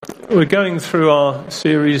We're going through our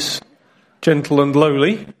series, Gentle and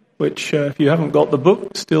Lowly, which if you haven't got the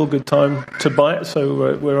book, still good time to buy it.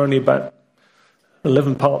 So we're only about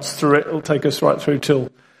 11 parts through it. It'll take us right through till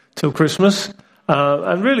Christmas.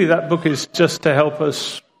 And really that book is just to help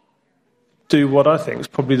us do what I think is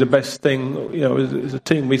probably the best thing. You know, as a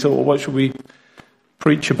team, we thought, well, what should we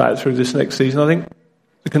preach about through this next season? I think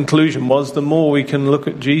the conclusion was the more we can look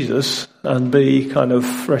at Jesus and be kind of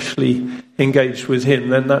freshly engaged with him,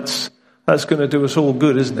 then that's going to do us all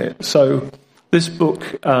good, isn't it? So this book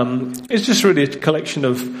is just really a collection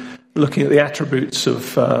of looking at the attributes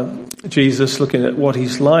of Jesus, looking at what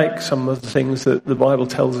he's like, some of the things that the Bible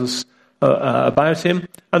tells us about him,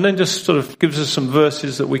 and then just sort of gives us some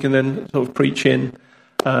verses that we can then sort of preach in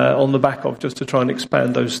on the back of, just to try and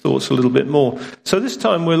expand those thoughts a little bit more. So this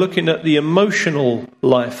time we're looking at the emotional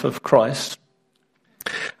life of Christ.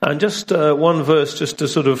 And just one verse, just to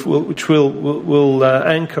sort of, which will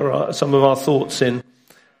anchor some of our thoughts in,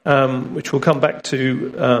 which we'll come back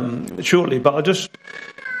to shortly. But I'll just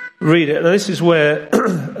read it. And this is where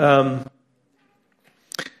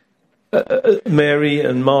Mary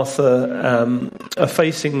and Martha are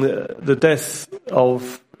facing the death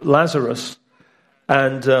of Lazarus.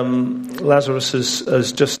 And Lazarus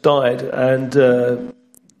has just died. And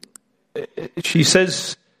she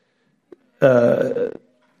says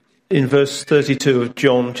in verse 32 of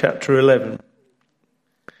John chapter 11,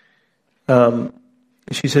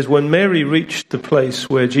 she says, when Mary reached the place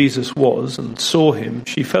where Jesus was and saw him,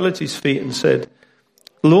 she fell at his feet and said,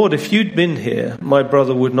 Lord, if you'd been here, my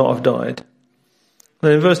brother would not have died.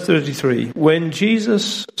 And in verse 33, when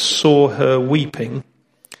Jesus saw her weeping,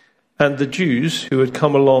 and the Jews who had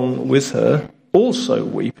come along with her also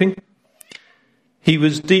weeping, he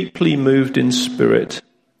was deeply moved in spirit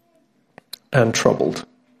and troubled.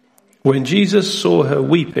 When Jesus saw her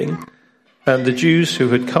weeping, and the Jews who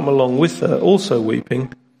had come along with her also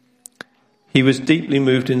weeping, he was deeply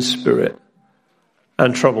moved in spirit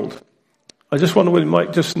and troubled. I just wonder whether we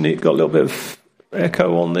might just got a little bit of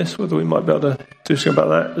echo on this, whether we might be able to do something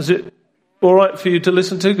about that. Is it all right for you to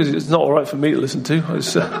listen to? Because it's not all right for me to listen to.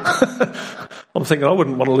 I'm thinking I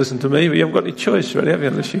wouldn't want to listen to me, but you haven't got any choice really, have you,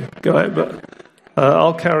 unless you go out. But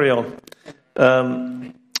I'll carry on.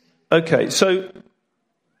 Okay, so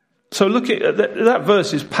looking at that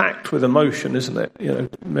verse is packed with emotion, isn't it? You know,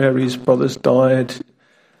 Mary's brothers died.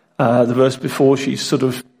 The verse before, she's sort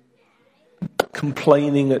of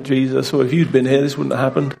complaining at Jesus. Well, if you'd been here, this wouldn't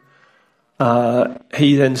have happened.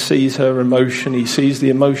 He then sees her emotion. He sees the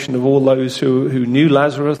emotion of all those who knew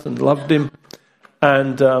Lazarus and loved him.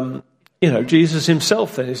 And, Jesus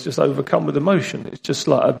himself then is just overcome with emotion. It's just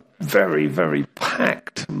like a very, very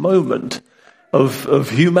packed moment of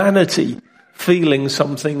humanity feeling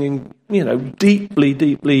something, deeply,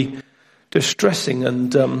 deeply distressing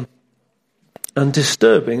and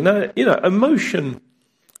disturbing. Now, emotion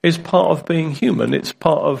is part of being human. It's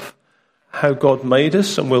part of how God made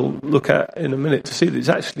us, and we'll look at in a minute to see that it's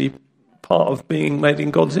actually part of being made in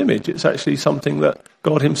God's image. It's actually something that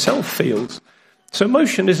God himself feels. So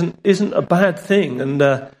emotion isn't a bad thing, and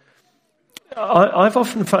I've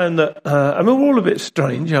often found that we're all a bit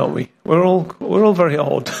strange, aren't we? We're all very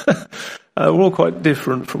odd. We're all quite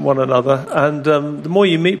different from one another, and the more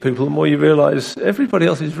you meet people, the more you realise everybody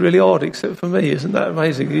else is really odd except for me. Isn't that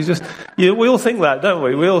amazing? We all think that, don't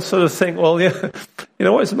we? We all sort of think, well, yeah,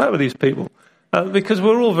 what's the matter with these people? Because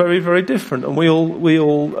we're all very, very different, and we all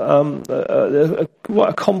what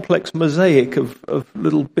a complex mosaic of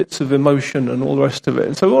little bits of emotion and all the rest of it.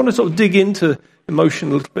 And so we want to sort of dig into emotion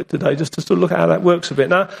a little bit today, just to sort of look at how that works a bit.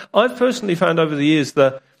 Now, I've personally found over the years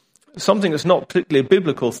that something that's not particularly a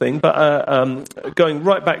biblical thing, but going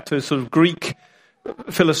right back to sort of Greek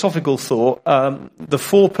philosophical thought, the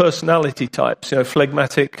four personality types,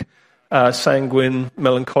 phlegmatic, sanguine,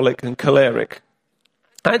 melancholic, and choleric,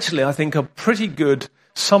 actually I think are pretty good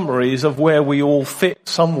summaries of where we all fit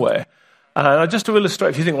somewhere. Just to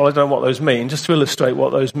illustrate, if you think, well, I don't know what those mean, just to illustrate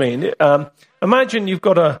what those mean, imagine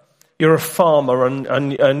you're a farmer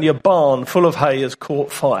and your barn full of hay has caught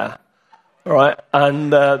fire. Right,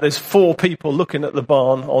 and there's four people looking at the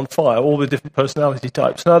barn on fire, all the different personality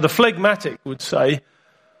types. Now, the phlegmatic would say,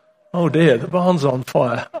 oh dear, the barn's on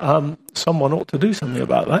fire. Someone ought to do something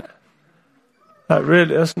about that.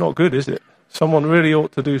 That's not good, is it? Someone really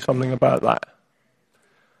ought to do something about that.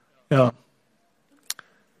 Yeah.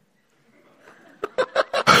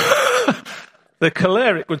 The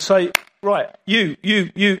choleric would say, right, you,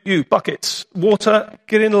 buckets, water,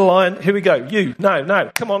 get in the line, here we go. You, now,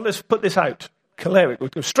 come on, let's put this out. Choleric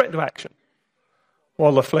would go straight into action.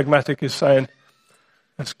 While the phlegmatic is saying,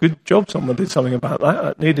 that's a good job someone did something about that.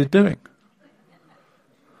 That needed doing.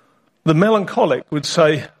 The melancholic would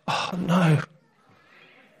say, oh no,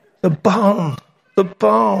 the barn.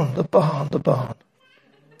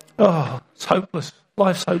 Oh, it's hopeless.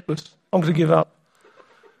 Life's hopeless. I'm going to give up.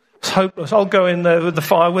 It's hopeless. I'll go in there with the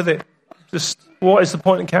fire with it. Just, what is the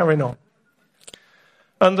point in carrying on?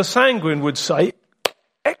 And the sanguine would say,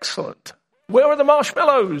 excellent. Where are the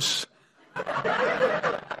marshmallows?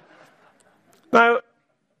 Now,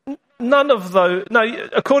 none of those... Now,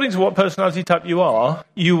 according to what personality type you are,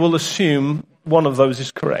 you will assume one of those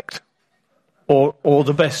is correct. Or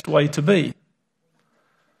the best way to be.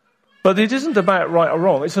 But it isn't about right or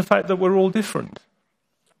wrong. It's the fact that we're all different.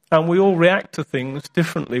 And we all react to things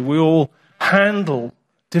differently. We all handle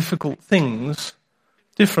difficult things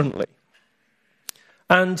differently.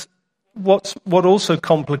 And what also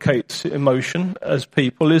complicates emotion as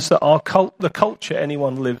people is that the culture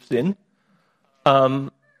anyone lives in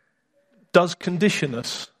does condition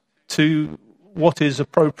us to what is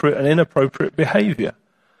appropriate and inappropriate behaviour.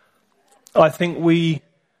 I think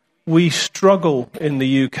we struggle in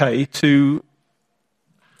the UK to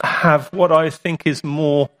have what I think is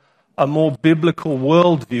a more biblical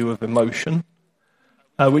worldview of emotion,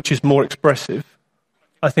 which is more expressive.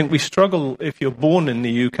 I think we struggle if you're born in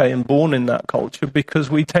the UK and born in that culture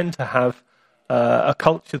because we tend to have a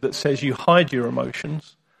culture that says you hide your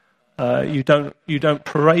emotions, you don't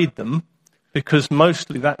parade them, because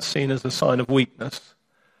mostly that's seen as a sign of weakness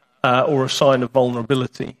or a sign of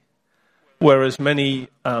vulnerability. Whereas many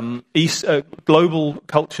global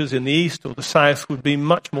cultures in the East or the South would be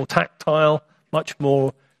much more tactile, much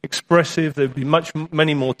more expressive. There'd be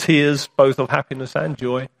many more tears, both of happiness and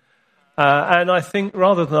joy. And I think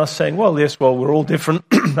rather than us saying, well, we're all different,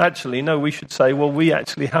 actually, no, we should say, well, we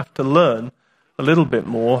actually have to learn a little bit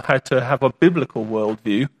more how to have a biblical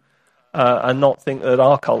worldview and not think that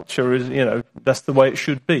our culture is, that's the way it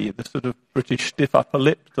should be, the sort of British stiff upper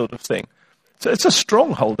lip sort of thing. So it's a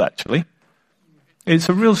stronghold, actually. It's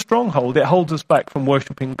a real stronghold. It holds us back from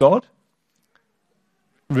worshipping God.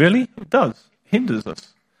 Really? It does. It hinders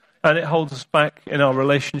us. And it holds us back in our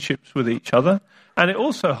relationships with each other. And it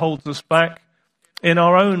also holds us back in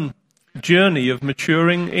our own journey of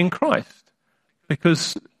maturing in Christ.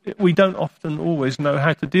 Because we don't often always know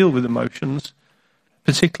how to deal with emotions,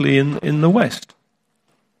 particularly in the West.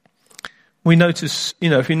 We notice,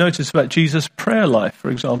 if you notice about Jesus' prayer life, for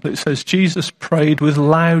example, it says Jesus prayed with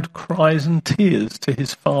loud cries and tears to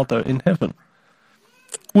his Father in heaven.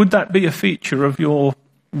 Would that be a feature of your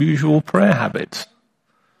usual prayer habits?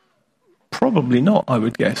 Probably not, I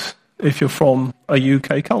would guess, if you're from a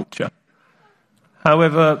UK culture.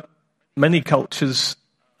 However, many cultures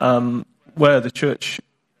where the church,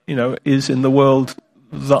 is in the world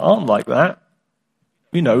that aren't like that,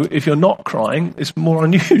 if you're not crying, it's more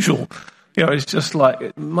unusual. It's just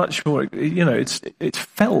like much more, it's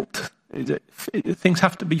felt. Things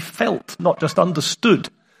have to be felt, not just understood.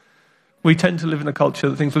 We tend to live in a culture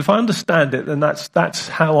that thinks, well, if I understand it, then that's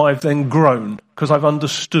how I've then grown, because I've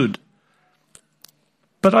understood.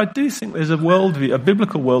 But I do think there's a worldview, a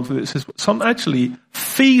biblical worldview that says actually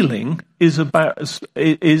feeling is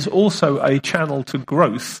also a channel to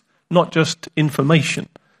growth, not just information.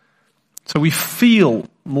 So we feel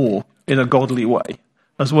more in a godly way,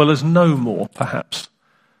 as well as know more, perhaps.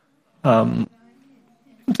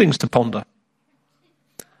 Things to ponder.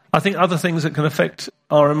 I think other things that can affect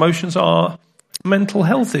our emotions are mental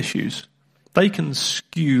health issues. They can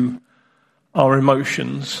skew our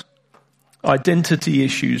emotions. Identity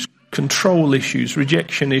issues, control issues,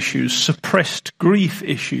 rejection issues, suppressed grief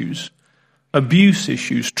issues, abuse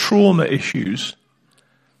issues, trauma issues.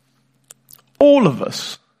 All of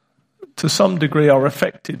us, to some degree, are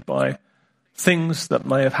affected by things that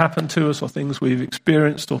may have happened to us or things we've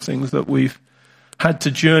experienced or things that we've had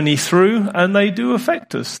to journey through, and they do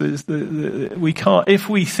affect us. We can't, if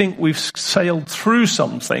we think we've sailed through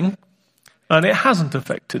something and it hasn't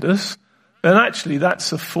affected us, then actually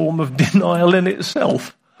that's a form of denial in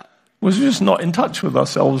itself. We're just not in touch with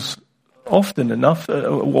ourselves often enough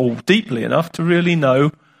or deeply enough to really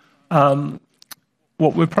know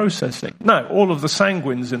what we're processing. Now, all of the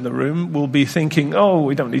sanguines in the room will be thinking, oh,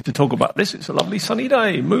 we don't need to talk about this. It's a lovely sunny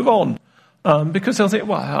day. Move on. Because they'll think,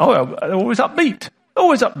 well, always upbeat.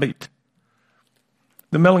 Always upbeat.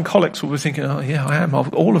 The melancholics will be thinking, oh, yeah, I am.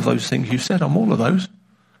 All of those things you said, I'm all of those.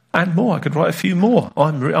 And more. I could write a few more.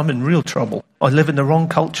 I'm in real trouble. I live in the wrong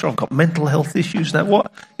culture. I've got mental health issues. Now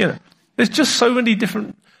what? There's just so many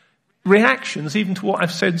different reactions even to what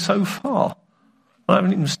I've said so far. I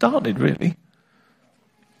haven't even started, really.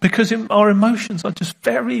 Because our emotions are just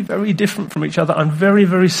very, very different from each other. I'm very,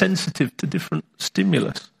 very sensitive to different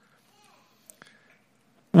stimulus.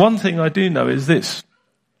 One thing I do know is this.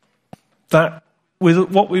 that with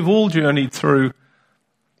what we've all journeyed through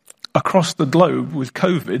across the globe with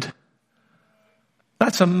COVID,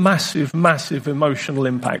 that's a massive, massive emotional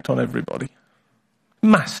impact on everybody.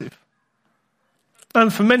 Massive.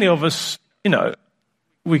 And for many of us,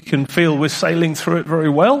 we can feel we're sailing through it very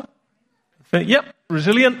well. Think, yep,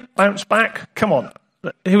 resilient, bounce back, come on,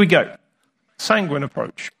 here we go. Sanguine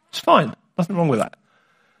approach. It's fine, nothing wrong with that.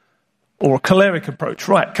 Or a choleric approach.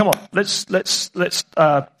 Right, come on, let's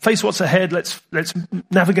face what's ahead, let's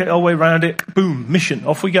navigate our way around it. Boom, mission,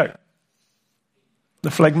 off we go.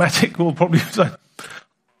 The phlegmatic will probably say,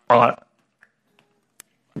 all right,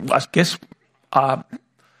 I guess,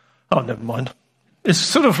 never mind. It's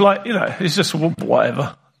sort of like, it's just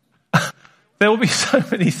whatever. There will be so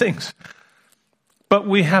many things. But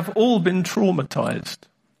we have all been traumatized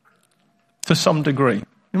to some degree.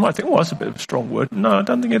 You might think, that's a bit of a strong word. No, I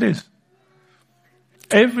don't think it is.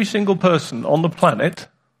 Every single person on the planet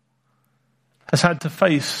has had to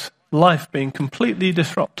face life being completely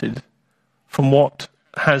disrupted from what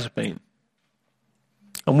has been.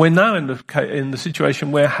 And we're now in the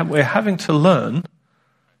situation where we're having to learn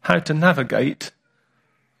how to navigate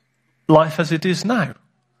life as it is now.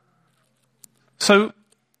 So,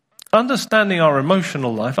 understanding our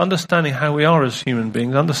emotional life, understanding how we are as human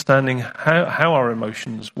beings, understanding how our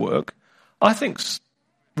emotions work, I think is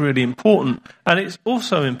really important. And it's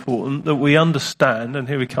also important that we understand, and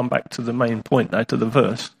here we come back to the main point now, to the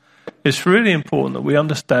verse, it's really important that we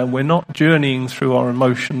understand we're not journeying through our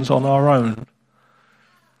emotions on our own.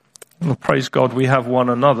 Well, praise God, we have one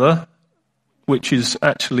another, which is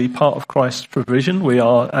actually part of Christ's provision. We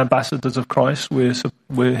are ambassadors of Christ.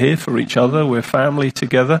 We're here for each other. We're family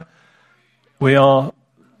together. We are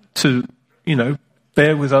to,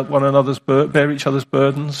 bear with one another's bear each other's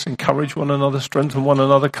burdens, encourage one another, strengthen one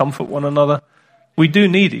another, comfort one another. We do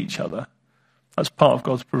need each other. That's part of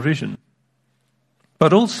God's provision.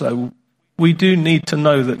 But also, we do need to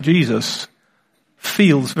know that Jesus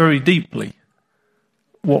feels very deeply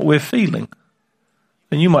what we're feeling.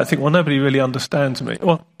 And you might think, nobody really understands me.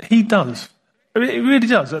 Well, he does. It really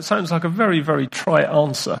does. That sounds like a very, very trite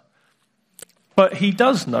answer. But he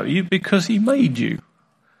does know you because he made you.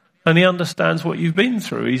 And he understands what you've been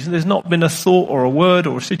through. There's not been a thought or a word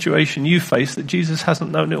or a situation you face that Jesus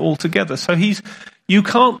hasn't known it altogether. So you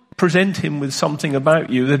can't present him with something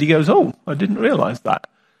about you that he goes, I didn't realize that.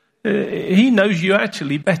 He knows you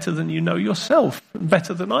actually better than you know yourself, and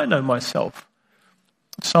better than I know myself.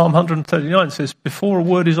 Psalm 139 says, before a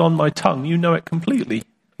word is on my tongue, you know it completely.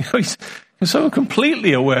 He's so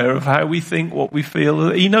completely aware of how we think, what we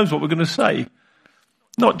feel. He knows what we're going to say.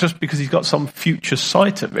 Not just because he's got some future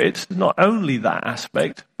sight of it, not only that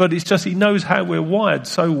aspect, but it's just he knows how we're wired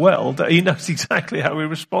so well that he knows exactly how we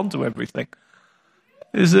respond to everything.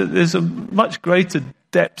 There's a much greater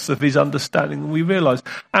depth of his understanding than we realise.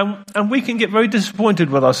 And we can get very disappointed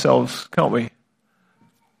with ourselves, can't we?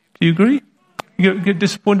 Do you agree? You get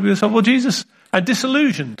disappointed with yourself? Well, Jesus, and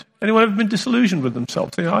disillusioned. Anyone ever been disillusioned with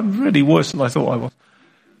themselves? I'm really worse than I thought I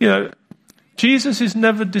was. Jesus is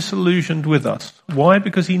never disillusioned with us. Why?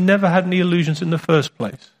 Because he never had any illusions in the first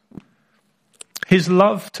place. His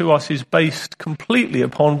love to us is based completely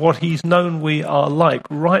upon what he's known we are like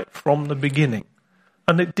right from the beginning.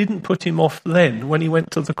 And it didn't put him off then when he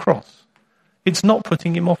went to the cross. It's not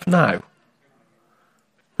putting him off now.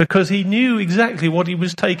 Because he knew exactly what he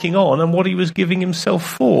was taking on and what he was giving himself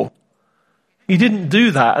for. He didn't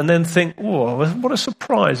do that and then think, what a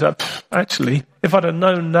surprise. Actually, if I'd have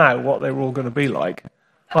known now what they were all going to be like,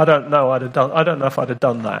 I don't know if I'd have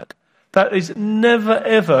done that. That is never,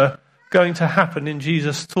 ever going to happen in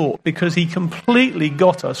Jesus' thought, because he completely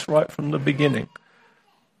got us right from the beginning.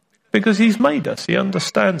 Because he's made us, he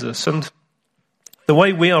understands us. And the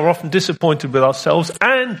way we are often disappointed with ourselves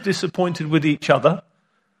and disappointed with each other,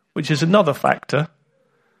 which is another factor,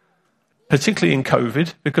 particularly in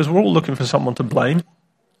COVID, because we're all looking for someone to blame.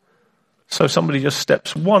 So somebody just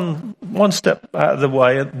steps one step out of the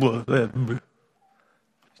way and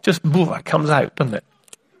just that comes out, doesn't it?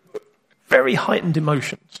 Very heightened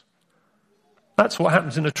emotions. That's what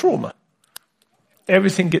happens in a trauma.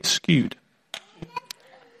 Everything gets skewed.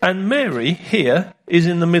 And Mary here is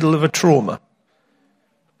in the middle of a trauma.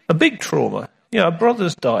 A big trauma. Her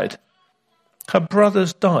brothers died. Her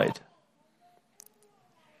brothers died.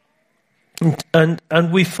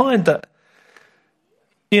 And we find that,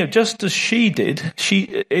 just as she did,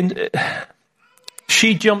 she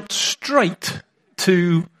jumped straight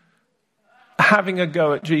to having a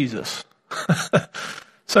go at Jesus.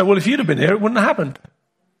 So, if you'd have been here, it wouldn't have happened.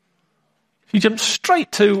 She jumped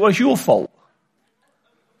straight to, it's your fault.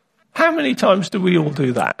 How many times do we all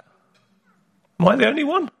do that? Am I the only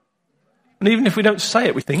one? And even if we don't say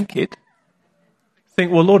it, we think it.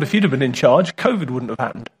 Think, well, Lord, if you'd have been in charge, COVID wouldn't have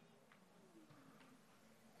happened.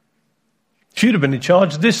 If you'd have been in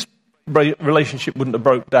charge, this relationship wouldn't have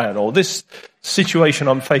broke down, or this situation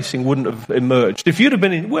I'm facing wouldn't have emerged. If you'd have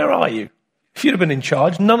been in, where are you? If you'd have been in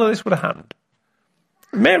charge, none of this would have happened.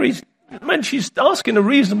 She's asking a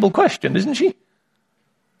reasonable question, isn't she?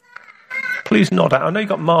 Please nod out. I know you've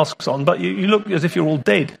got masks on, but you look as if you're all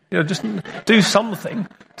dead. Just do something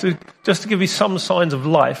just to give you some signs of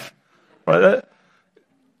life. Right?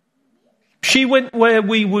 She went where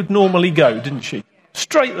we would normally go, didn't she?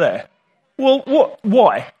 Straight there. Well, what?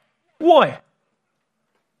 Why? Why?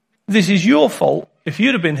 This is your fault. If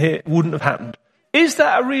you'd have been here, it wouldn't have happened. Is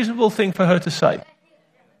that a reasonable thing for her to say?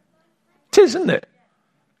 It is, isn't it?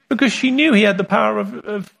 Because she knew he had the power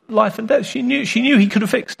of life and death. She knew he could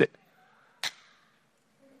have fixed it.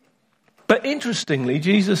 But interestingly,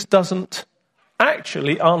 Jesus doesn't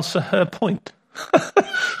actually answer her point.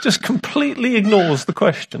 Just completely ignores the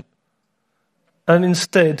question. And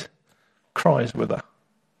instead cries with her.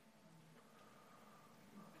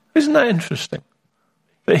 Isn't that interesting?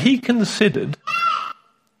 That he considered...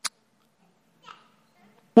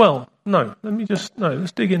 Well, no,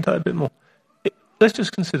 let's dig into that a bit more. Let's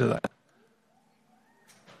just consider that.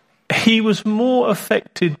 He was more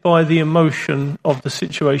affected by the emotion of the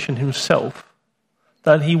situation himself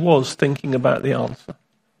than he was thinking about the answer.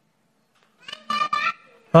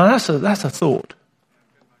 Now that's a thought.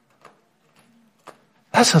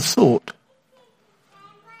 That's a thought.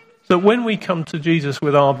 That when we come to Jesus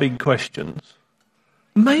with our big questions,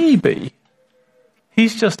 maybe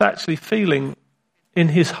he's just actually feeling in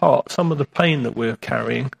his heart some of the pain that we're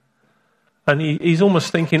carrying. And he's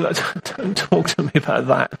almost thinking, don't talk to me about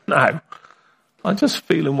that now. I'm just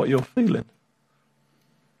feeling what you're feeling.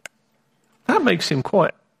 That makes him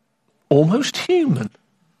quite almost human.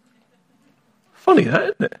 Funny that,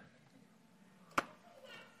 isn't it?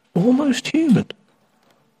 Almost human.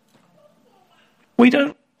 We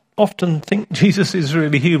don't often think Jesus is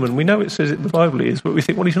really human. We know it says it in the Bible he is, but we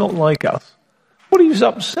think, well, he's not like us. Well, he's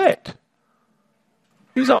upset.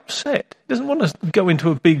 He's upset. He doesn't want us to go into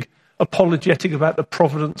a big apologetic about the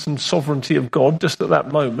providence and sovereignty of God just at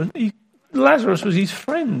that moment. Lazarus was his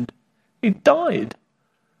friend. He died.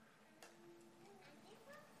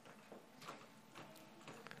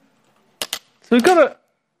 So we've got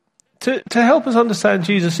to help us understand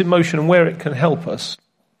Jesus' emotion and where it can help us.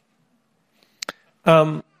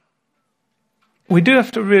 We do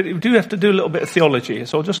have to do a little bit of theology here.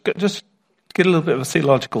 So I'll just get a little bit of a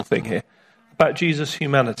theological thing here about Jesus'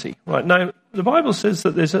 humanity. Right now, the Bible says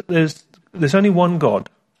that there's only one God.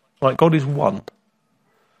 Right, God is one,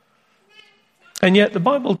 and yet the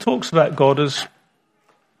Bible talks about God as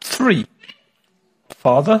three: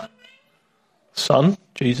 Father, Son,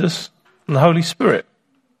 Jesus, and the Holy Spirit.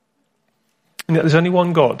 And yet there's only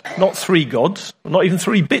one God, not three gods, not even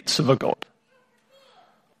three bits of a God.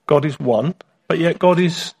 God is one, but yet God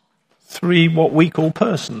is three what we call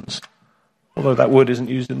persons. Although that word isn't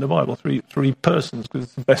used in the Bible, three persons, because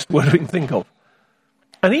it's the best word we can think of.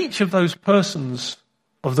 And each of those persons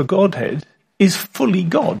of the Godhead is fully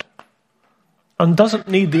God and doesn't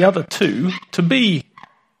need the other two to be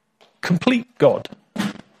complete God.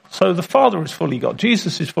 So the Father is fully God,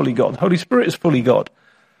 Jesus is fully God, Holy Spirit is fully God.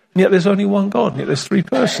 And yet there's only one God, and yet there's three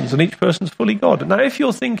persons, and each person's fully God. Now, if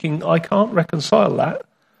you're thinking, I can't reconcile that,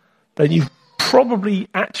 then you've probably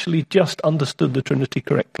actually just understood the Trinity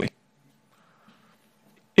correctly.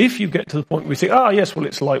 If you get to the point where you think, yes, well,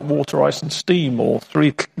 it's like water, ice, and steam, or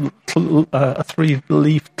a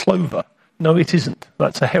three-leaf clover. No, it isn't.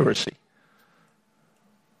 That's a heresy,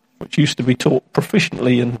 which used to be taught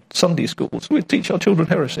proficiently in Sunday schools. We teach our children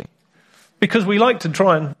heresy. Because we like to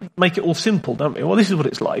try and make it all simple, don't we? Well, this is what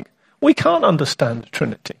it's like. We can't understand the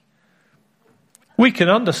Trinity. We can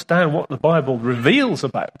understand what the Bible reveals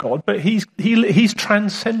about God, but he's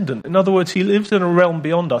transcendent. In other words, he lives in a realm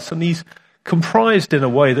beyond us, and he's comprised in a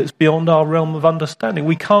way that's beyond our realm of understanding.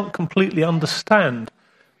 We can't completely understand,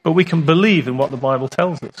 but we can believe in what the Bible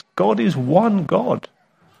tells us. God is one God.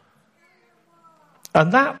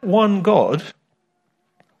 And that one God,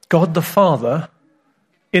 God the Father,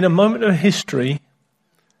 in a moment of history,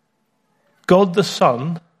 God the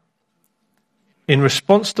Son, in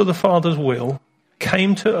response to the Father's will,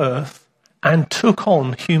 came to earth and took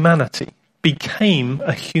on humanity, became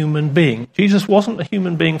a human being. Jesus wasn't a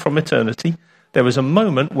human being from eternity. There was a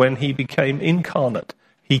moment when he became incarnate.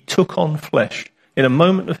 He took on flesh in a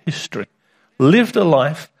moment of history, lived a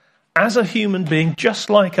life as a human being just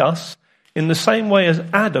like us, in the same way as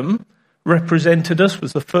Adam represented us,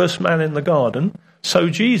 was the first man in the garden. So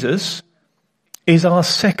Jesus is our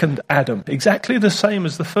second Adam, exactly the same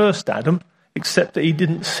as the first Adam, except that he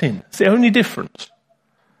didn't sin. It's the only difference.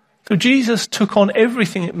 So Jesus took on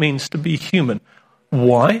everything it means to be human.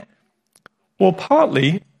 Why? Well,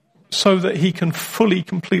 partly so that he can fully,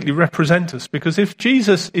 completely represent us. Because if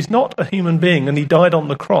Jesus is not a human being and he died on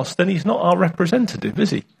the cross, then he's not our representative,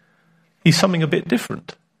 is he? He's something a bit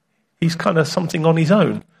different. He's kind of something on his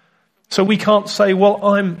own. So we can't say, well,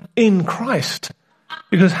 I'm in Christ.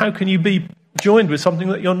 Because how can you be joined with something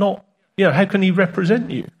that you're not? How can he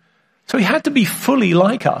represent you? So he had to be fully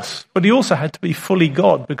like us, but he also had to be fully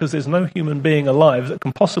God, because there's no human being alive that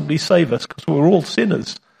can possibly save us, because we're all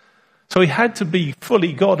sinners. So he had to be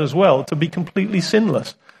fully God as well, to be completely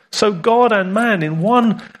sinless. So God and man in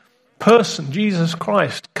one person, Jesus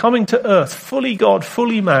Christ, coming to earth, fully God,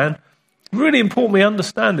 fully man. Really important we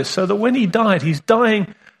understand this, so that when he died, he's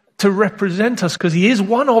dying to represent us, because he is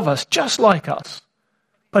one of us, just like us.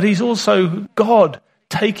 But he's also God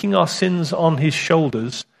taking our sins on his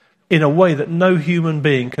shoulders in a way that no human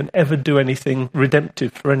being can ever do anything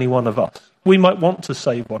redemptive for any one of us. We might want to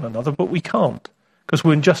save one another, but we can't, because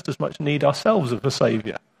we're in just as much need ourselves of a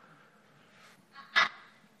saviour.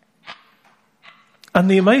 And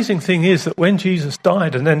the amazing thing is that when Jesus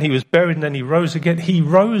died and then he was buried and then he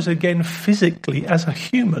rose again physically as a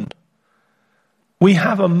human. We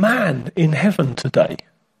have a man in heaven today.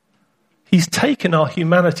 He's taken our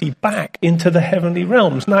humanity back into the heavenly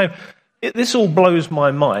realms. Now, this all blows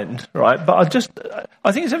my mind, right? But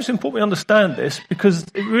I think it's important we understand this, because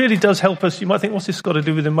it really does help us. You might think, what's this got to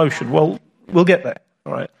do with emotion? Well, we'll get there,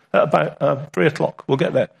 all right? At about 3 o'clock, we'll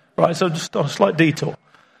get there, right? So just on a slight detour.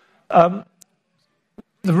 The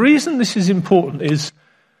reason this is important is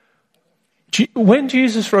when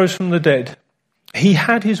Jesus rose from the dead, he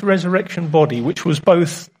had his resurrection body, which was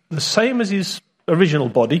both the same as his original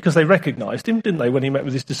body, because they recognized him, didn't they, when he met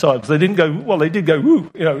with his disciples? They didn't go, well, they did go,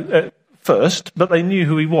 woo, first, but they knew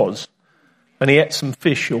who he was. And he ate some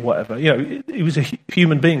fish or whatever. He was a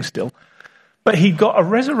human being still. But he got a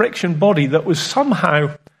resurrection body that was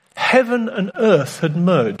somehow heaven and earth had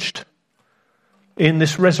merged in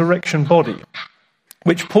this resurrection body.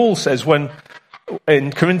 Which Paul says when,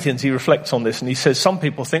 in Corinthians, he reflects on this, and he says, some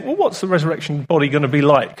people think, well, what's the resurrection body going to be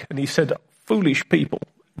like? And he said, foolish people.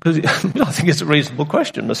 Because I think it's a reasonable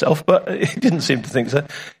question myself, but he didn't seem to think so.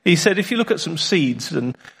 He said, if you look at some seeds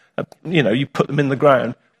and, you put them in the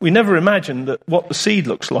ground, we never imagine that what the seed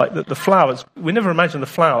looks like, that the flowers, we never imagine the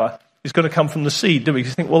flower is going to come from the seed, do we? You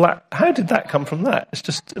think, well, how did that come from that? It's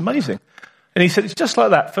just amazing. And he said, it's just like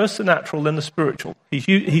that. First the natural, then the spiritual.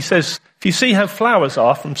 He says, if you see how flowers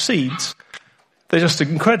are from seeds, they're just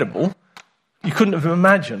incredible. You couldn't have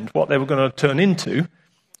imagined what they were going to turn into.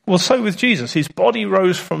 Well, so with Jesus. His body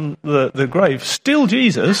rose from the grave. Still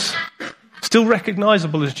Jesus, still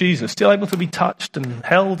recognizable as Jesus, still able to be touched and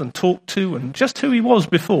held and talked to, and just who he was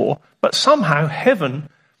before. But somehow heaven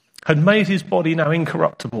had made his body now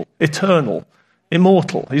incorruptible, eternal,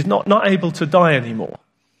 immortal. He's not able to die anymore.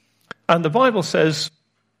 And the Bible says,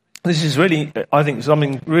 this is really, I think,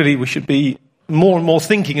 something really we should be more and more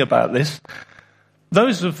thinking about this.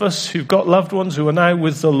 Those of us who've got loved ones who are now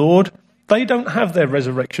with the Lord, they don't have their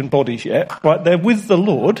resurrection bodies yet, right? They're with the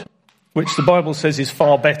Lord, which the Bible says is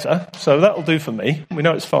far better. So that'll do for me. We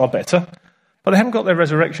know it's far better. But they haven't got their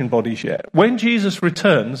resurrection bodies yet. When Jesus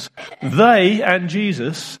returns, they and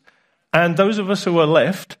Jesus and those of us who are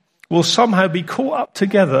left will somehow be caught up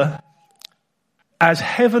together as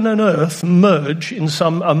heaven and earth merge in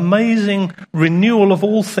some amazing renewal of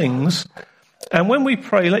all things. And when we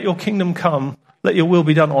pray, let your kingdom come, let your will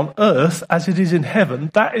be done on earth as it is in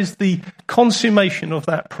heaven, that is the consummation of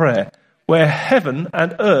that prayer, where heaven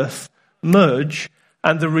and earth merge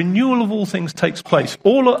and the renewal of all things takes place.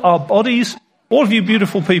 All our bodies, all of you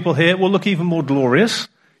beautiful people here, will look even more glorious.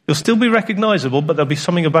 You'll still be recognizable, but there'll be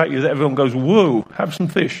something about you that everyone goes, whoa, have some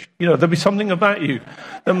fish. There'll be something about you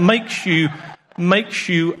that makes you,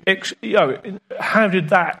 how did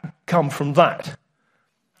that come from that?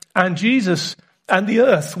 And Jesus and the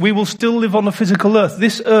earth, we will still live on the physical earth.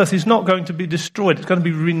 This earth is not going to be destroyed. It's going to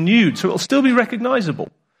be renewed. So it'll still be recognizable,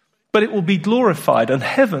 but it will be glorified. And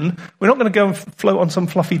heaven, we're not going to go and float on some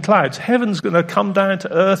fluffy clouds. Heaven's going to come down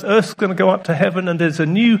to earth. Earth's going to go up to heaven. And there's a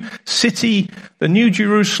new city, the New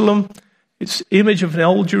Jerusalem. It's image of the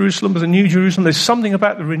old Jerusalem, but the New Jerusalem. There's something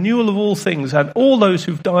about the renewal of all things. And all those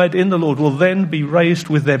who've died in the Lord will then be raised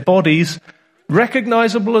with their bodies,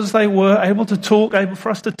 recognizable as they were, able to talk, able for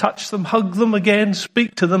us to touch them, hug them again,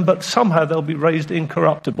 speak to them, but somehow they'll be raised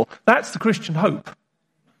incorruptible. That's the Christian hope.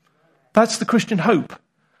 That's the Christian hope.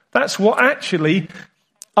 That's what actually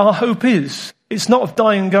our hope is It's not of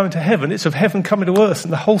dying and going to heaven, it's of heaven coming to earth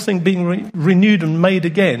and the whole thing being renewed and made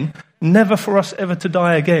again, never for us ever to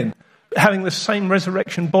die again, having the same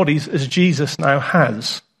resurrection bodies as Jesus now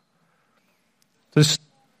has. Just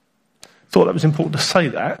thought that was important to say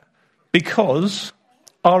that, because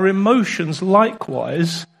our emotions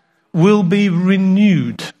likewise will be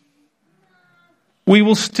renewed. We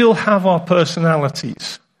will still have our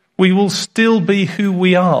personalities. We will still be who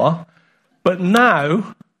we are, but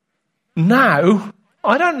now,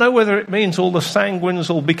 I don't know whether it means all the sanguines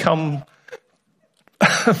will become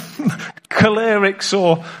cholerics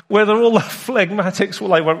or whether all the phlegmatics,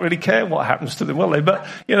 well, they won't really care what happens to them, will they? But,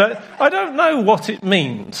 I don't know what it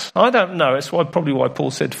means. I don't know. It's probably why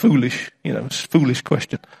Paul said foolish, it's a foolish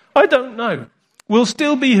question. I don't know. We'll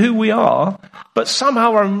still be who we are, but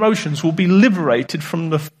somehow our emotions will be liberated from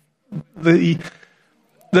the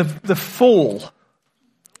fall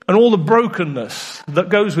and all the brokenness that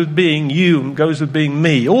goes with being you and goes with being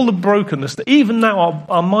me. All the brokenness that even now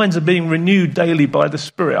our minds are being renewed daily by the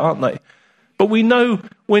Spirit, aren't they? But we know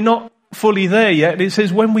we're not fully there yet. It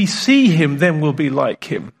says when we see him, then we'll be like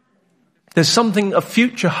him. There's a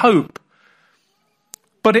future hope.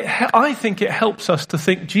 But I think it helps us to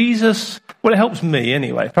think Jesus, well, it helps me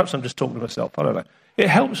anyway. Perhaps I'm just talking to myself. I don't know. It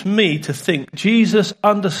helps me to think Jesus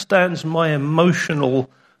understands my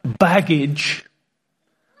emotional baggage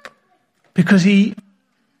because he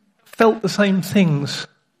felt the same things,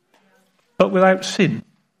 but without sin.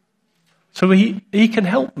 So he can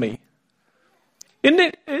help me. Isn't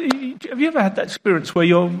it? Have you ever had that experience where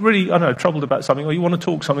you're really, troubled about something, or you want to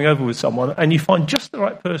talk something over with someone, and you find just the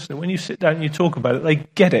right person, and when you sit down and you talk about it, they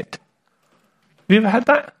get it? Have you ever had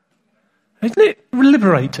that? Isn't it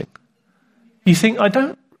liberating? You think,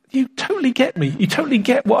 you totally get me. You totally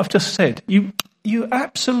get what I've just said. You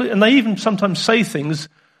absolutely, and they even sometimes say things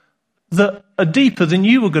that are deeper than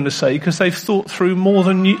you were going to say because they've thought through more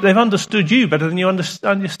than you, they've understood you better than you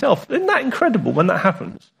understand yourself. Isn't that incredible when that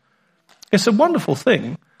happens? It's a wonderful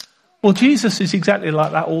thing. Well, Jesus is exactly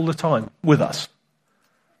like that all the time with us.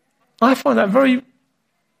 I find that very,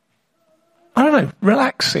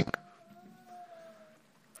 relaxing.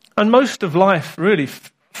 And most of life really,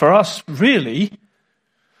 for us, really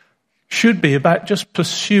should be about just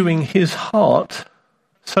pursuing his heart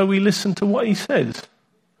so we listen to what he says.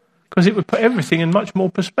 Because it would put everything in much more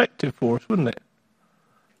perspective for us, wouldn't it?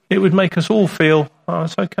 It would make us all feel,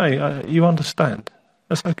 it's okay, you understand.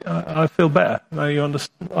 That's okay. I feel better. I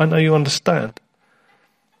know you understand.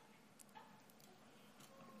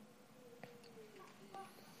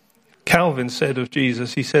 Calvin said of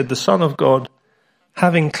Jesus, he said, the Son of God,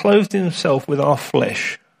 having clothed himself with our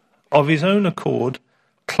flesh, of his own accord,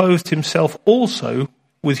 clothed himself also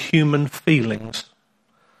with human feelings,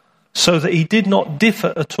 so that he did not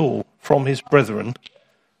differ at all from his brethren,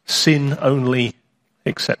 sin only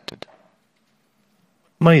accepted.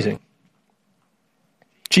 Amazing.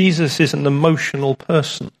 Jesus is an emotional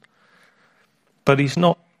person, but he's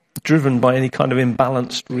not driven by any kind of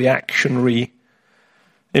imbalanced reactionary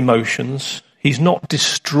emotions. He's not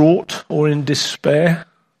distraught or in despair,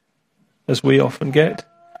 as we often get.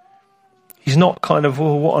 He's not kind of,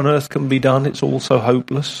 what on earth can be done? It's all so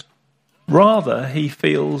hopeless. Rather, he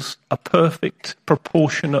feels a perfect,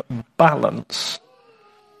 proportionate balance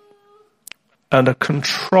and a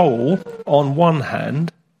control on one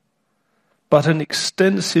hand, but an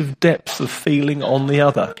extensive depth of feeling on the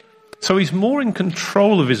other. So he's more in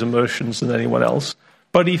control of his emotions than anyone else,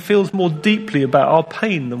 but he feels more deeply about our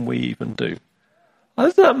pain than we even do.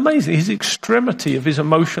 Isn't that amazing? His extremity of his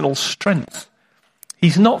emotional strength.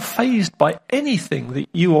 He's not fazed by anything that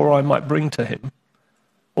you or I might bring to him,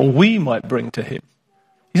 or we might bring to him.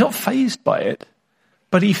 He's not fazed by it,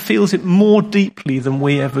 but he feels it more deeply than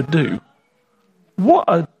we ever do. What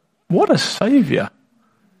a saviour.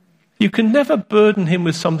 You can never burden him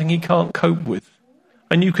with something he can't cope with.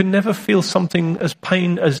 And you can never feel something as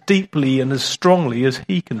pain as deeply and as strongly as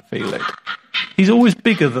he can feel it. He's always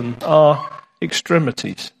bigger than our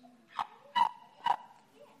extremities.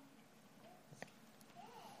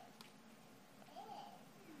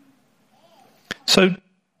 So,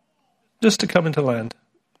 just to come into land,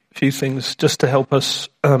 a few things just to help us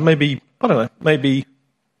maybe grow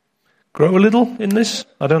a little in this.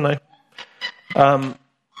 I don't know.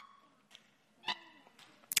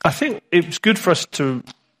 I think it's good for us to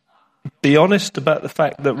be honest about the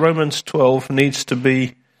fact that Romans 12 needs to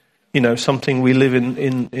be, something we live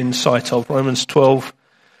in sight of. Romans 12,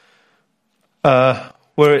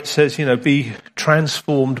 where it says, be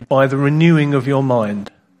transformed by the renewing of your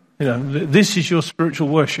mind. This is your spiritual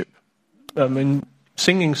worship. I mean,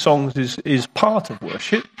 singing songs is part of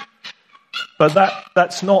worship, But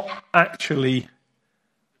that's not actually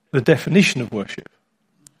the definition of worship.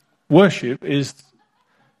 Worship is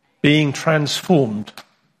being transformed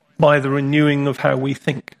by the renewing of how we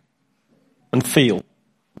think and feel.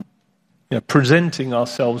 Presenting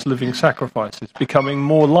ourselves living sacrifices, becoming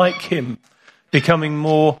more like him, becoming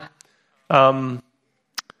more in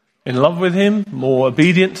love with him, more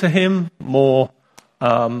obedient to him, more,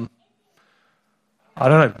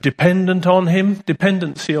 dependent on him.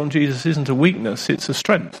 Dependency on Jesus isn't a weakness, it's a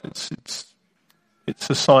strength. It's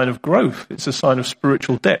a sign of growth. It's a sign of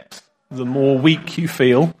spiritual depth. The more weak you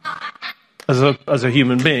feel as a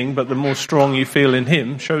human being, but the more strong you feel in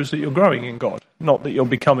him shows that you're growing in God, not that you're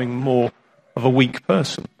becoming more of a weak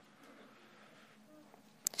person.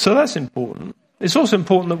 So that's important. It's also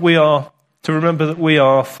important that we are to remember that we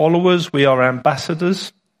are followers, we are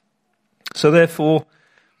ambassadors. So therefore,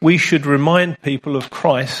 we should remind people of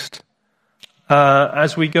Christ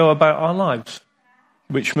as we go about our lives,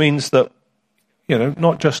 which means that,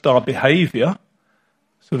 not just our behaviour,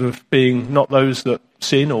 sort of being not those that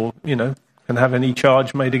sin or, can have any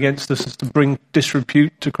charge made against us as to bring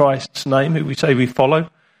disrepute to Christ's name, who we say we follow.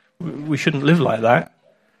 We shouldn't live like that.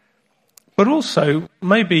 But also,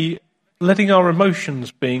 maybe letting our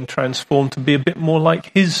emotions being transformed to be a bit more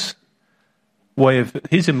like his way of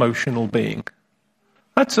his emotional being.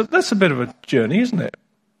 That's a bit of a journey, isn't it?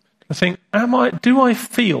 I think, do I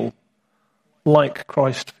feel like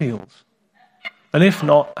Christ feels? And if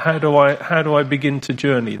not, how do I begin to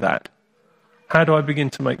journey that? How do I begin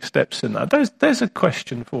to make steps in that? There's a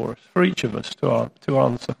question for us, for each of us to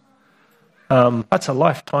answer. That's a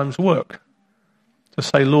lifetime's work. To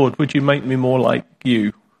say, Lord, would you make me more like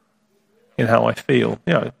you in how I feel?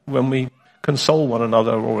 When we console one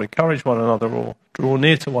another or encourage one another or draw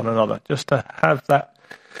near to one another, just to have that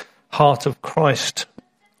heart of Christ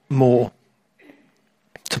more,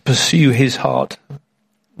 to pursue his heart,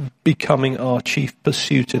 becoming our chief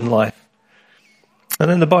pursuit in life. And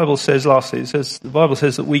then the Bible says, lastly, the Bible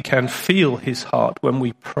says that we can feel his heart when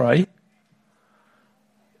we pray.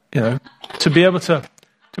 To be able to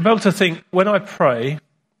think, when I pray,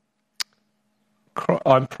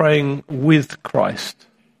 I'm praying with Christ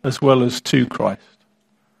as well as to Christ.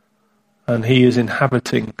 And he is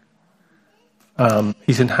inhabiting,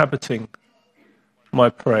 my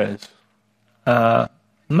prayers.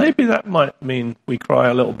 Maybe that might mean we cry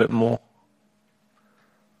a little bit more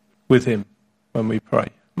with him when we pray.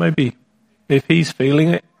 Maybe if he's feeling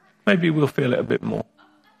it, maybe we'll feel it a bit more.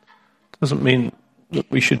 Doesn't mean that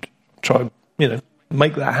we should try,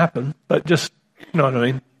 make that happen, but just, you know what I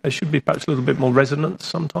mean? There should be perhaps a little bit more resonance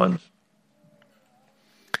sometimes.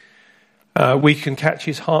 We can catch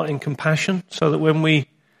his heart in compassion, so that when we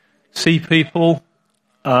see people,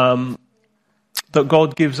 that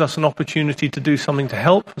God gives us an opportunity to do something to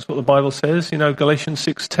help. That's what the Bible says. Galatians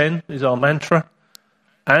 6:10 is our mantra.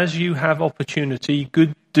 As you have opportunity,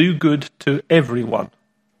 do good to everyone,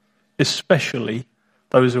 especially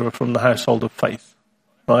those who are from the household of faith.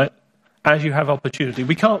 Right? As you have opportunity.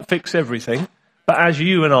 We can't fix everything, but as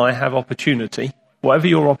you and I have opportunity, whatever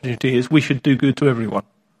your opportunity is, we should do good to everyone.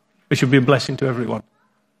 We should be a blessing to everyone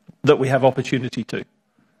that we have opportunity to.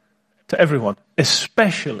 To everyone,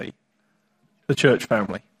 especially the church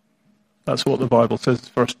family. That's what the Bible says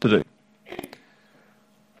for us to do.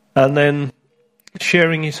 And then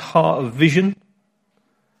sharing his heart of vision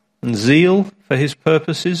and zeal for his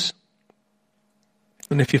purposes.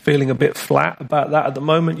 And if you're feeling a bit flat about that at the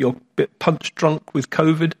moment, you're a bit punch drunk with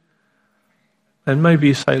COVID, then maybe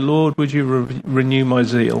you say, Lord, would you renew my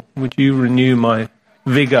zeal? Would you renew my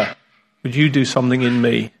vigour? Would you do something in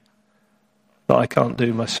me that I can't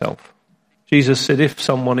do myself? Jesus said, if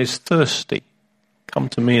someone is thirsty, come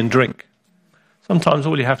to me and drink. Sometimes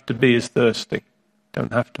all you have to be is thirsty.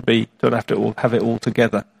 Don't have to have it all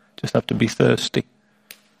together. Just have to be thirsty.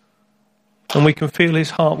 And we can feel his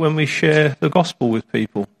heart when we share the gospel with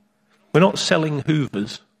people. We're not selling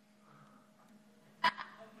Hoovers.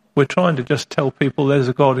 We're trying to just tell people there's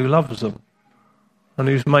a God who loves them and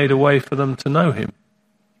who's made a way for them to know him.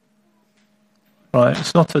 Right?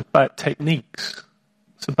 It's not about techniques.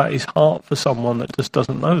 It's about his heart for someone that just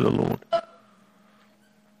doesn't know the Lord.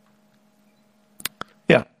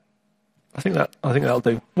 Yeah, I think that'll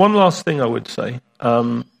do. One last thing I would say. I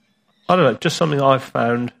don't know, just something I've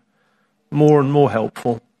found more and more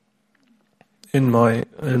helpful in my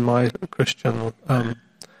Christian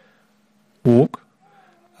walk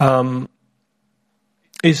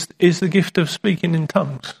is the gift of speaking in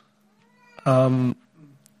tongues.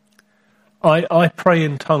 I pray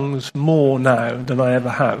in tongues more now than I ever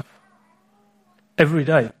have. Every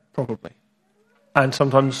day, probably. And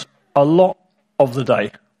sometimes a lot of the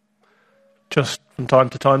day. just from time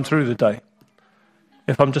to time through the day.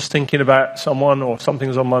 If I'm just thinking about someone or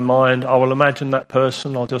something's on my mind, I will imagine that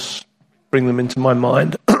person. I'll just bring them into my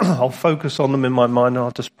mind. I'll focus on them in my mind, and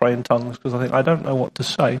I'll just pray in tongues because I think I don't know what to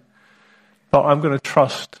say. But I'm going to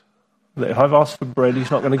trust that if I've asked for bread,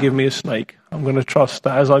 he's not going to give me a snake. I'm going to trust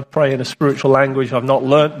that as I pray in a spiritual language I've not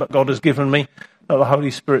learnt, but God has given me, that the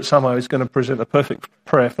Holy Spirit somehow is going to present a perfect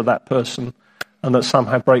prayer for that person, and that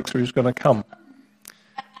somehow breakthrough is going to come.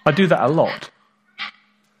 I do that a lot.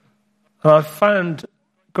 And I've found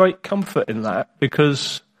great comfort in that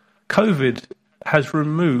because COVID has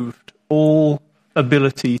removed all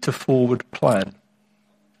ability to forward plan.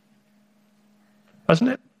 Hasn't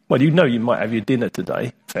it? Well, you know you might have your dinner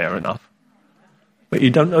today, fair enough. But you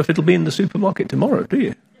don't know if it'll be in the supermarket tomorrow, do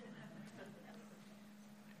you?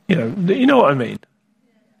 You know what I mean?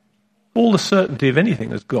 All the certainty of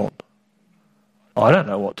anything has gone. I don't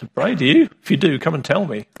know what to pray, do you? If you do, come and tell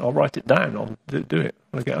me. I'll write it down. I'll do it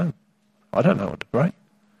when I get home. I don't know what to pray.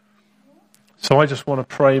 So I just want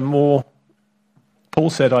to pray more. Paul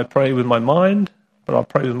said, I pray with my mind, but I'll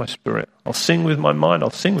pray with my spirit. I'll sing with my mind, I'll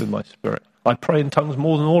sing with my spirit. I pray in tongues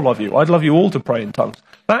more than all of you. I'd love you all to pray in tongues.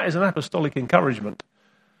 That is an apostolic encouragement.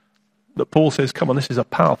 That Paul says, come on, this is a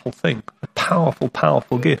powerful thing. A powerful,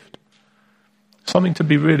 powerful gift. Something to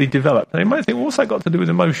be really developed. Now you might think, well, what's that got to do with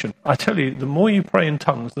emotion? I tell you, the more you pray in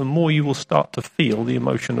tongues, the more you will start to feel the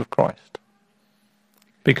emotion of Christ.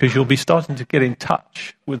 Because you'll be starting to get in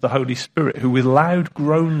touch with the Holy Spirit, who with loud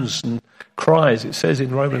groans and cries, it says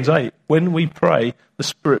in Romans 8, when we pray, the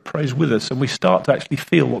Spirit prays with us, and we start to actually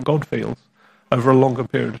feel what God feels over a longer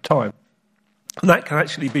period of time. And that can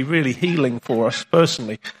actually be really healing for us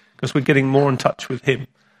personally, because we're getting more in touch with him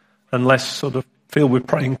and less sort of feel we're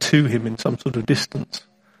praying to him in some sort of distance.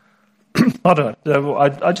 I don't know.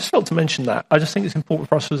 I just felt to mention that. I just think it's important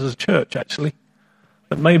for us as a church, actually,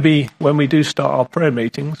 that maybe when we do start our prayer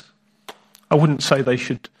meetings, I wouldn't say they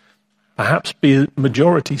should perhaps be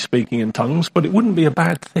majority speaking in tongues, but it wouldn't be a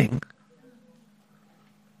bad thing.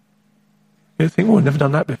 You think, oh, I've never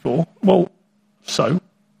done that before. Well, so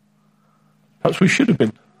perhaps we should have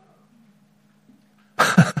been.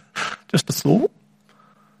 Just a thought.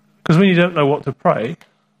 Because when you don't know what to pray,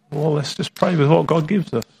 well, let's just pray with what God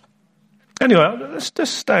gives us. Anyway, let's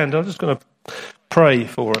just stand. I'm just going to pray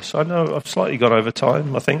for us. I know I've slightly gone over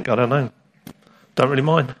time, I think. I don't know. Don't really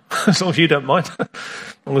mind. As long as you don't mind. As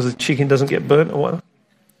long as the chicken doesn't get burnt or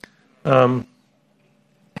whatever.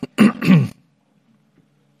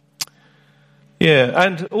 Yeah,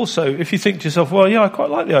 and also, if you think to yourself, well, yeah, I quite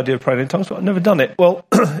like the idea of praying in tongues, but I've never done it. Well,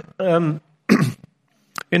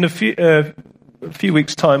 in a few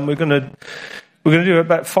weeks' time, we're going to do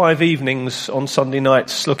about 5 evenings on Sunday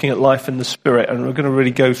nights looking at life in the Spirit, and we're going to really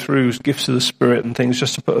go through gifts of the Spirit and things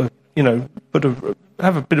just to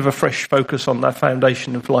have a bit of a fresh focus on that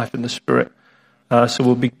foundation of life in the Spirit. So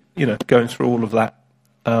we'll be, going through all of that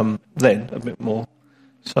then a bit more.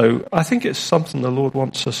 So I think it's something the Lord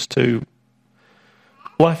wants us to,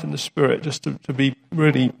 life in the Spirit, just to be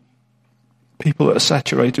really people that are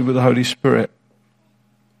saturated with the Holy Spirit.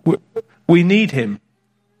 We need him,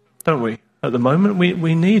 don't we? At the moment,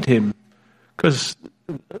 we need him because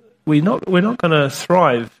we're not going to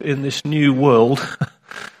thrive in this new world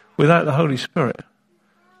without the Holy Spirit.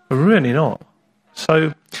 We're really not.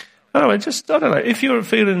 So, anyway, I don't know. If you're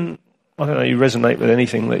feeling, you resonate with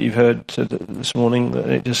anything that you've heard this morning, that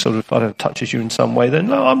it just sort of, touches you in some way, then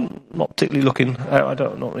no, I'm not particularly looking out.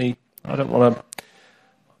 I'm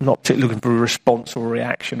not particularly looking for a response or a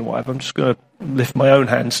reaction or whatever. I'm just going to lift my own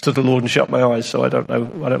hands to the Lord and shut my eyes, so I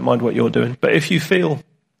don't mind what you're doing. But if you feel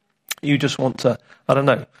you just want to,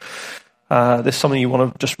 there's something you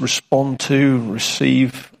want to just respond to,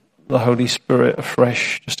 receive the Holy Spirit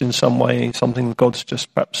afresh, just in some way, something God's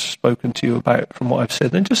just perhaps spoken to you about from what I've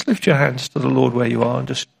said, then just lift your hands to the Lord where you are and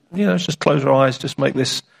just close your eyes, just make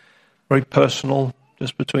this very personal,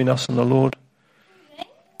 just between us and the Lord.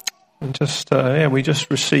 And just, we just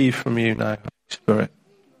receive from you now, Holy Spirit.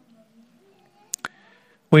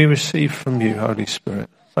 We receive from you, Holy Spirit.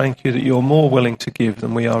 Thank you that you're more willing to give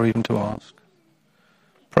than we are even to ask.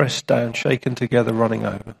 Pressed down, shaken together, running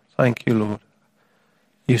over. Thank you, Lord.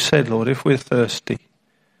 You said, Lord, if we're thirsty,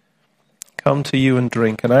 come to you and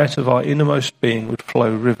drink, and out of our innermost being would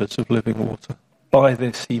flow rivers of living water. By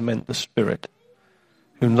this he meant the Spirit,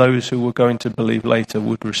 whom those who were going to believe later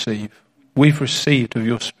would receive. We've received of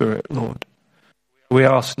your Spirit, Lord. We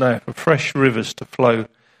ask now for fresh rivers to flow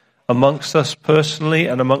amongst us personally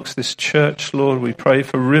and amongst this church, Lord. We pray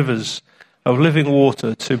for rivers of living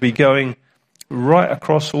water to be going right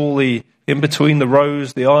across all in between the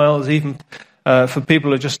rows, the aisles, even for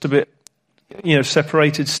people who are just a bit,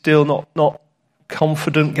 separated still, not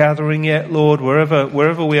confident gathering yet, Lord,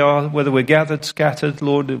 wherever we are, whether we're gathered, scattered,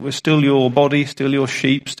 Lord, we're still your body, still your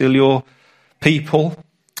sheep, still your people.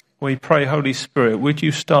 We pray, Holy Spirit, would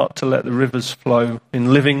you start to let the rivers flow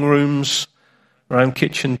in living rooms, around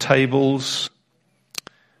kitchen tables,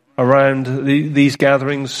 around these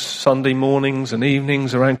gatherings, Sunday mornings and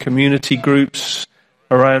evenings, around community groups,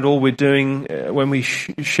 around all we're doing when we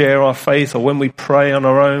share our faith or when we pray on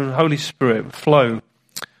our own. Holy Spirit, flow.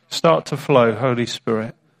 Start to flow, Holy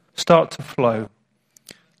Spirit. Start to flow.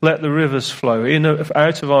 Let the rivers flow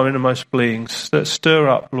out of our innermost beings. Stir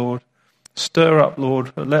up, Lord. Stir up,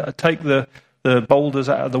 Lord. Take the boulders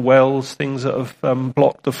out of the wells, things that have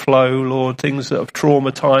blocked the flow, Lord, things that have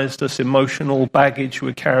traumatized us, emotional baggage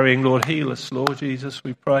we're carrying. Lord, heal us, Lord Jesus,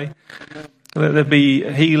 we pray. Let there be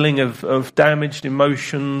healing of damaged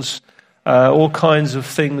emotions, all kinds of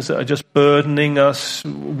things that are just burdening us,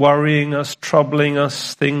 worrying us, troubling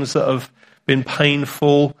us, things that have been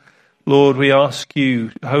painful. Lord, we ask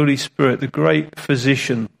you, Holy Spirit, the great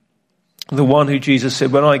physician, the one who Jesus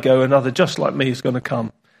said, when I go, another just like me is going to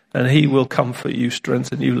come, and he will comfort you,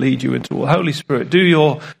 strengthen you, lead you into all. Holy Spirit, do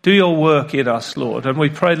your work in us, Lord. And we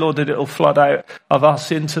pray, Lord, that it'll flood out of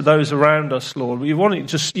us into those around us, Lord. You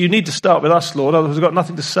need to start with us, Lord, otherwise we've got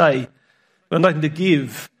nothing to say. We've got nothing to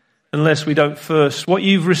give. Unless we don't first, what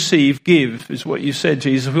you've received, give, is what you said,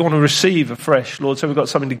 Jesus. We want to receive afresh, Lord, so we've got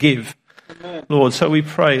something to give. Amen. Lord, so we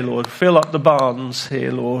pray, Lord, fill up the barns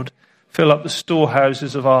here, Lord. Fill up the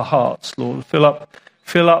storehouses of our hearts, Lord. Fill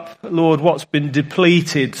up, Lord, what's been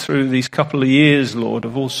depleted through these couple of years, Lord,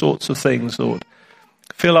 of all sorts of things, Lord.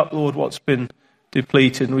 Fill up, Lord, what's been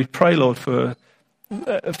depleted. And we pray, Lord, for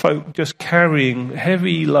folk just carrying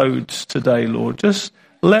heavy loads today, Lord. Just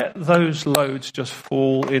let those loads just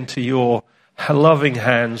fall into your loving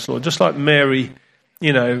hands, Lord. Just like Mary,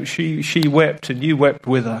 she wept and you wept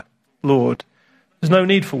with her, Lord. There's no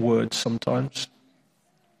need for words sometimes.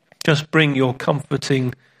 Just bring your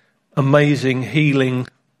comforting, amazing, healing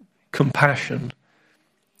compassion.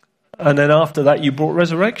 And then after that, you brought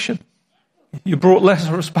resurrection. You brought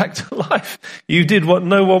Lazarus back to life. You did what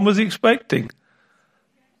no one was expecting.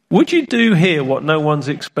 Would you do here what no one's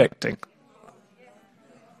expecting?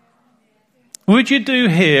 Would you do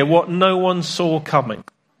here what no one saw coming?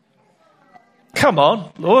 Come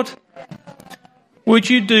on, Lord. Would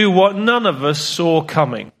you do what none of us saw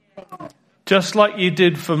coming? Just like you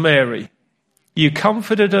did for Mary. You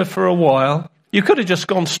comforted her for a while. You could have just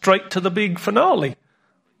gone straight to the big finale,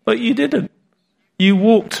 but you didn't. You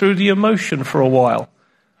walked through the emotion for a while,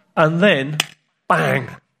 and then, bang,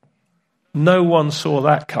 no one saw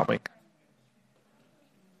that coming.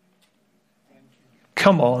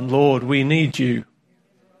 Come on, Lord, we need you.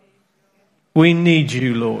 We need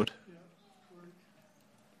you, Lord.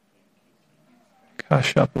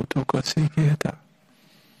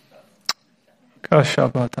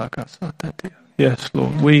 Yes,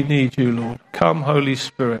 Lord, we need you, Lord. Come, Holy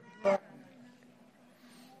Spirit.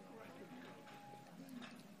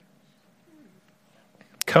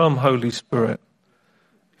 Come, Holy Spirit.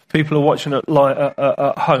 People are watching at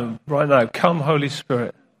home right now. Come, Holy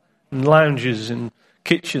Spirit. In lounges, in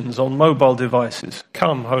kitchens, on mobile devices.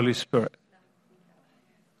 Come, Holy Spirit.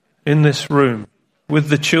 In this room, with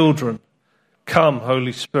the children. Come,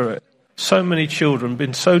 Holy Spirit. So many children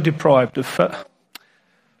been so deprived of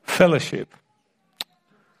fellowship.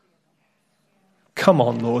 Come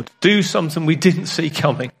on, Lord. Do something we didn't see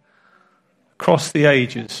coming. Across the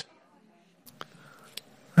ages.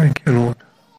 Thank you, Lord.